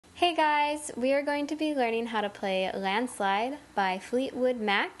Hey guys, we are going to be learning how to play Landslide by Fleetwood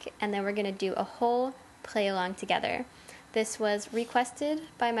Mac, and then we're going to do a whole play along together. This was requested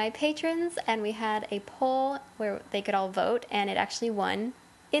by my patrons, and we had a poll where they could all vote, and it actually won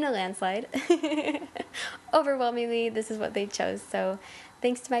in a landslide. Overwhelmingly, this is what they chose, so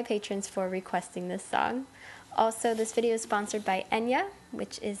thanks to my patrons for requesting this song. Also, this video is sponsored by Enya,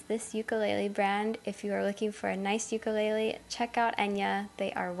 which is this ukulele brand. If you are looking for a nice ukulele, check out Enya.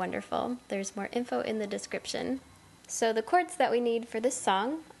 They are wonderful. There's more info in the description. So the chords that we need for this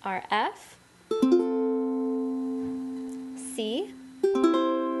song are F, C,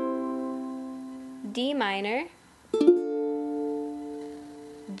 D minor,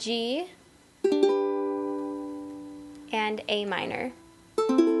 G, and A minor.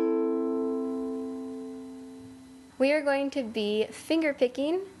 We are going to be finger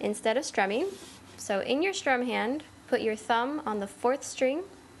picking instead of strumming. So in your strum hand, put your thumb on the 4th string,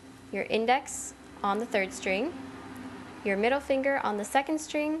 your index on the 3rd string, your middle finger on the 2nd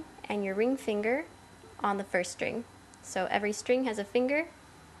string, and your ring finger on the 1st string. So every string has a finger,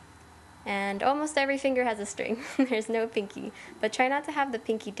 and almost every finger has a string. There's no pinky, but try not to have the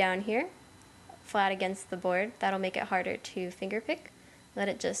pinky down here, flat against the board. That'll make it harder to finger pick. Let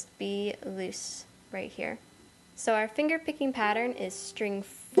it just be loose right here. So our finger picking pattern is string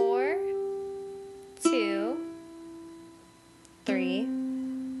 4, 2, 3,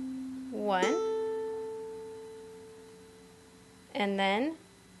 1, and then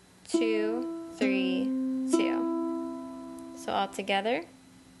 2, 3, 2. So all together,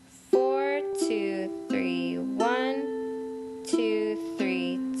 4, 2, 3, 1, 2,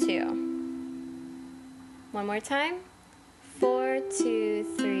 3, 2. One more time, 4, 2,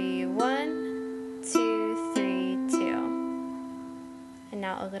 3, 1, 2, 3, 2. And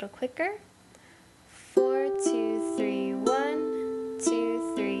now a little quicker. 4, 2, 3, 1,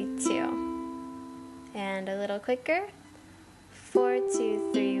 2, 3, 2. And a little quicker. 4,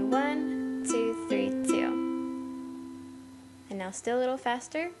 2, 3, 1, 2, 3, 2. And now still a little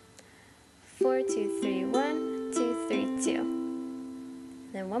faster. 4, 2, 3, 1, 2, 3, 2.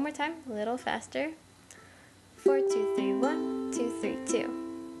 Then one more time, a little faster. 4, 2, 3, 1, 2, 3, 2.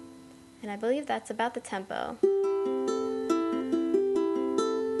 And I believe that's about the tempo.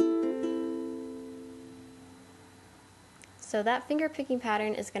 So that finger picking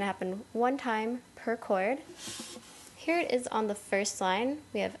pattern is going to happen one time per chord. Here it is on the first line.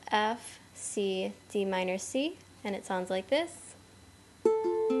 We have F, C, D minor, C, and it sounds like this.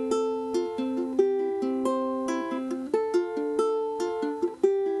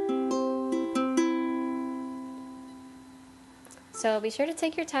 So be sure to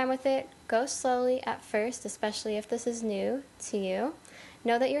take your time with it. Go slowly at first, especially if this is new to you.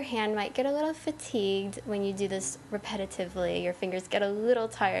 Know that your hand might get a little fatigued when you do this repetitively. Your fingers get a little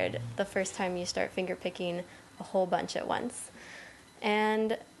tired the first time you start finger picking a whole bunch at once.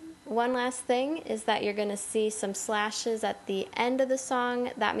 And one last thing is that you're going to see some slashes at the end of the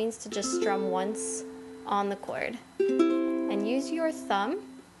song. That means to just strum once on the chord. And use your thumb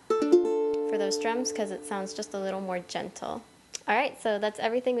for those strums because it sounds just a little more gentle. Alright, so that's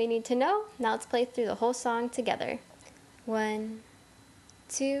everything we need to know. Now let's play through the whole song together. 1,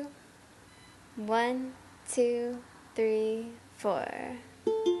 2, 1, 2, 3, 4.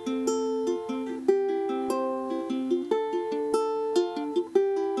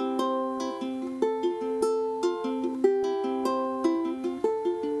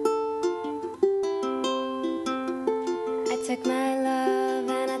 I took my love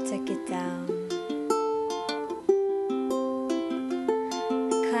and I took it down.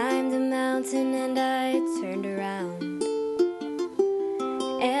 And I turned around,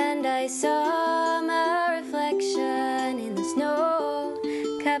 and I saw my reflection in the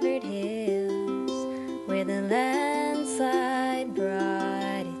snow-covered hills where the landslide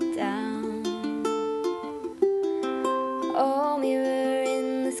brought it down. Oh, mirror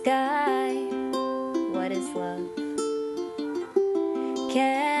in the sky, what is love?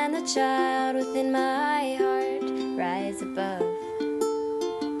 Can the child within my heart rise above?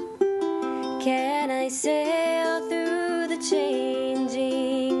 Can I sail through the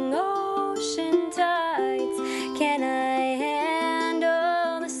changing ocean tides? Can I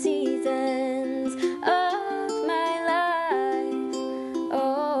handle the seasons of my life?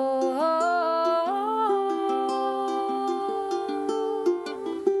 Oh,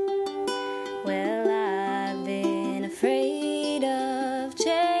 well, I've been afraid of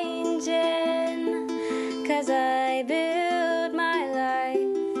changing, 'cause I built my life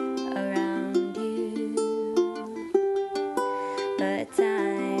around.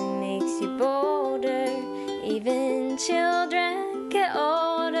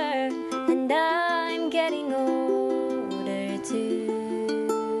 and I'm getting older too.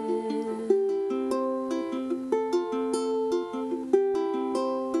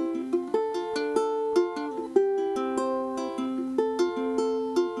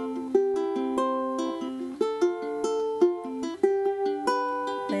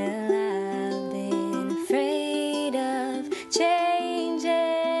 Well, I've been afraid of changing,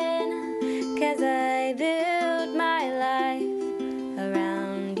 'cause I built my life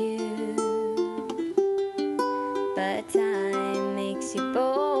around you. But time makes you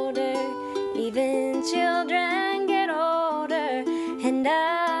bolder, even children get older, and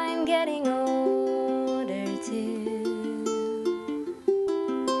I'm getting older too.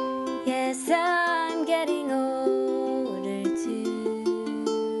 Yes, I'm getting older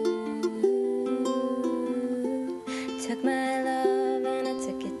too. Took my love and I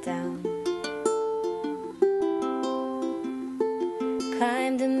took it down.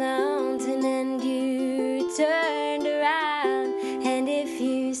 Climbed a mountain and you turned around. And if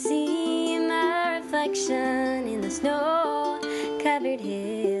you see my reflection in the snow-covered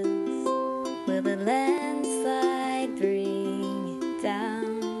hills, will the landslide bring it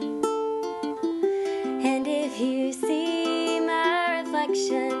down? And if you see my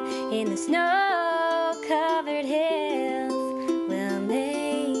reflection in the snow-covered hills, well, maybe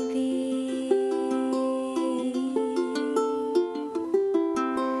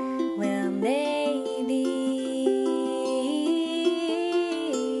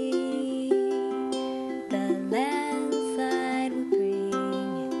the landslide will bring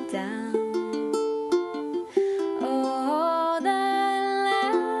it down. Oh, the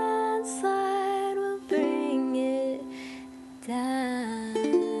landslide will bring it down.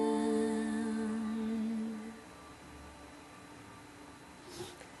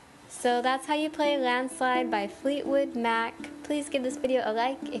 So that's how you play Landslide by Fleetwood Mac. Please give this video a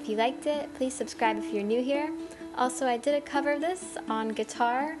like if you liked it. Please subscribe if you're new here. Also, I did a cover of this on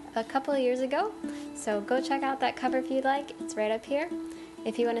guitar a couple of years ago, so go check out that cover if you'd like. It's right up here.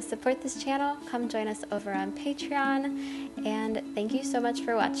 If you want to support this channel, come join us over on Patreon, and thank you so much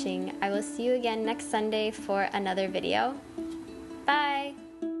for watching. I will see you again next Sunday for another video. Bye!